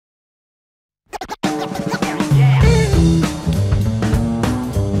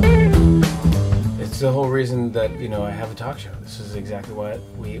the whole reason that I have a talk show. This is exactly why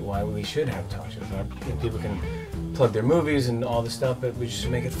we should have talk shows. People can plug their movies and all this stuff, but we just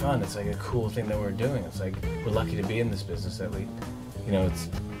make it fun. It's like a cool thing that we're doing. It's like we're lucky to be in this business that we,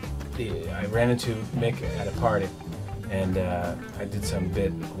 I ran into Mick at a party, and I did some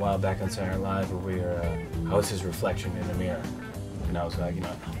bit a while back on Saturday Night Live where I was his reflection in the mirror, and I was like,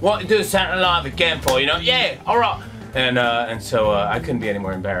 what to do Saturday Night Live again for? Yeah, all right. And so I couldn't be any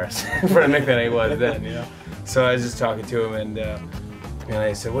more embarrassed in front of Mick than I was then, So I was just talking to him, and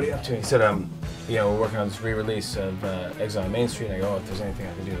I said, "What are you up to?" And he said, we're working on this re-release of Exile on Main Street." And I go, "Oh, if there's anything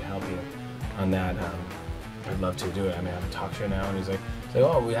I can do to help you on that, I'd love to do it. I mean, I have a talk show now." And he's like,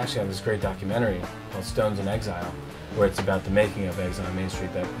 "Oh, we actually have this great documentary called Stones in Exile, where it's about the making of Exile on Main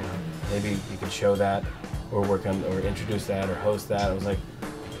Street. That maybe you could show that, or work on, or introduce that, or host that." I was like,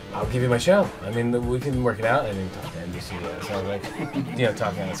 "I'll give you my show. I mean, we can work it out." I didn't talk to NBC yet, so I was like,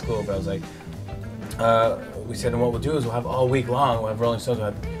 talking out of school, but I was like, we said, and what we'll do is we'll have all week long, we'll have Rolling Stones,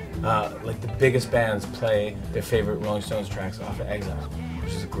 we'll have like the biggest bands play their favorite Rolling Stones tracks off of Exile,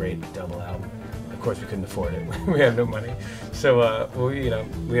 which is a great double album. Of course, we couldn't afford it. We have no money. So,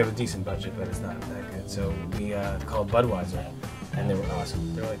 we have a decent budget, but it's not that good. So we called Budweiser, and they were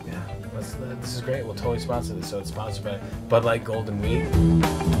awesome. They were like, "Yeah, this is great. We'll totally sponsor this." So it's sponsored by Bud Light Golden Wheat.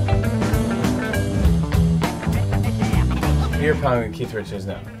 Beer pong and Keith Richards,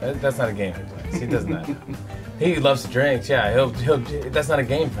 no. That's not a game he plays. He does not. He loves to drink. Yeah, he'll. That's not a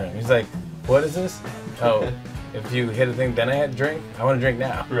game for him. He's like, "What is this? Oh, if you hit a thing, then I had to drink. I want to drink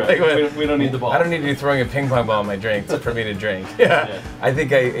now." Right. Like, we don't need the ball. I don't need you throwing a ping pong ball in my drink for me to drink. Yeah. I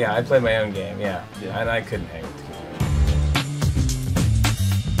think I play my own game. Yeah. And I couldn't hang with Keith Richards.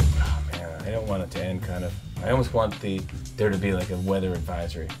 Oh man, I don't want it to end. I almost want there to be like a weather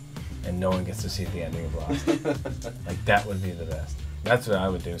advisory, and no one gets to see the ending of Lost. Like that would be the best. That's what I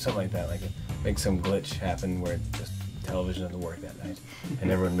would do. Something like that. Like make some glitch happen where just television doesn't work that night, and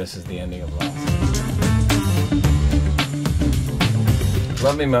everyone misses the ending of Lost.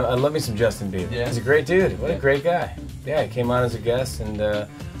 I love me some Justin Bieber. Yeah. He's a great dude. What a great guy. Yeah, he came on as a guest, and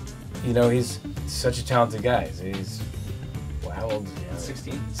he's such a talented guy. He's how old is he?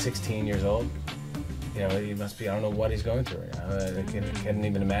 16. 16 years old. He must be. I don't know what he's going through right now. I can't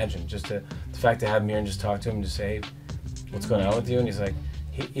even imagine. Just the fact to have him here and just talk to him and just say, "Hey, what's going on with you?" And he's like,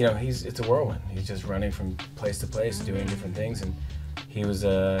 it's a whirlwind. He's just running from place to place, doing different things. And he was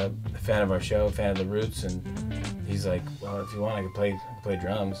a fan of our show, a fan of the Roots, and he's like, "Well, if you want, I could play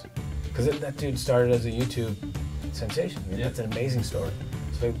drums," because that dude started as a YouTube sensation. I mean, that's an amazing story.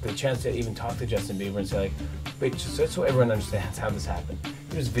 So the chance to even talk to Justin Bieber and say, like, "Wait, just so everyone understands how this happened.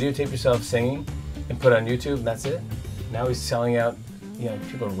 You just videotape yourself singing and put it on YouTube, and that's it. Now he's selling out.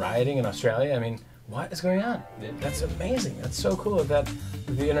 People are rioting in Australia. I mean, what is going on? That's amazing. That's so cool that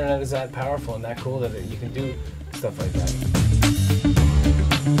the internet is that powerful and that cool that you can do stuff like that."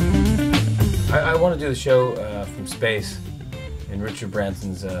 I want to do the show from space in Richard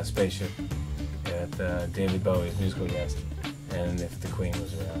Branson's spaceship at David Bowie's musical guest, and if the Queen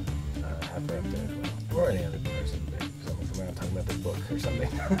was around, have her up there as well, or any other person. Someone from around talking about the book or something.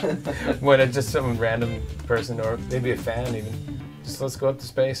 When just some random person, or maybe a fan even. Just let's go up to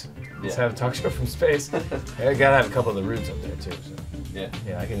space. Let's have a talk show from space. I gotta have a couple of the Roots up there too. So. Yeah,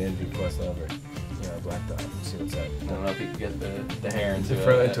 I can interview Questlove or Black Dog and see what's up. I don't know if you can get the hair into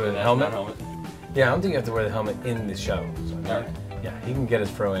a helmet. Yeah, I don't think you have to wear the helmet in the show. So yeah, he can get his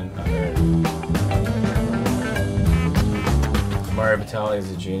fro in. Mario Batali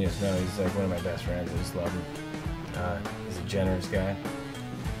is a genius. No, he's like one of my best friends. I just love him. He's a generous guy,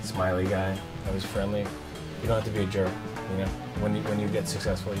 smiley guy, always friendly. You don't have to be a jerk. When you get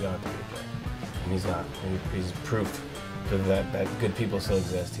successful, you don't have to be a jerk. And he's not. He's proof that good people still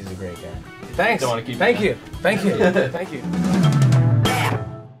exist. He's a great guy. Thanks. Don't want to keep Thank you. Thank you.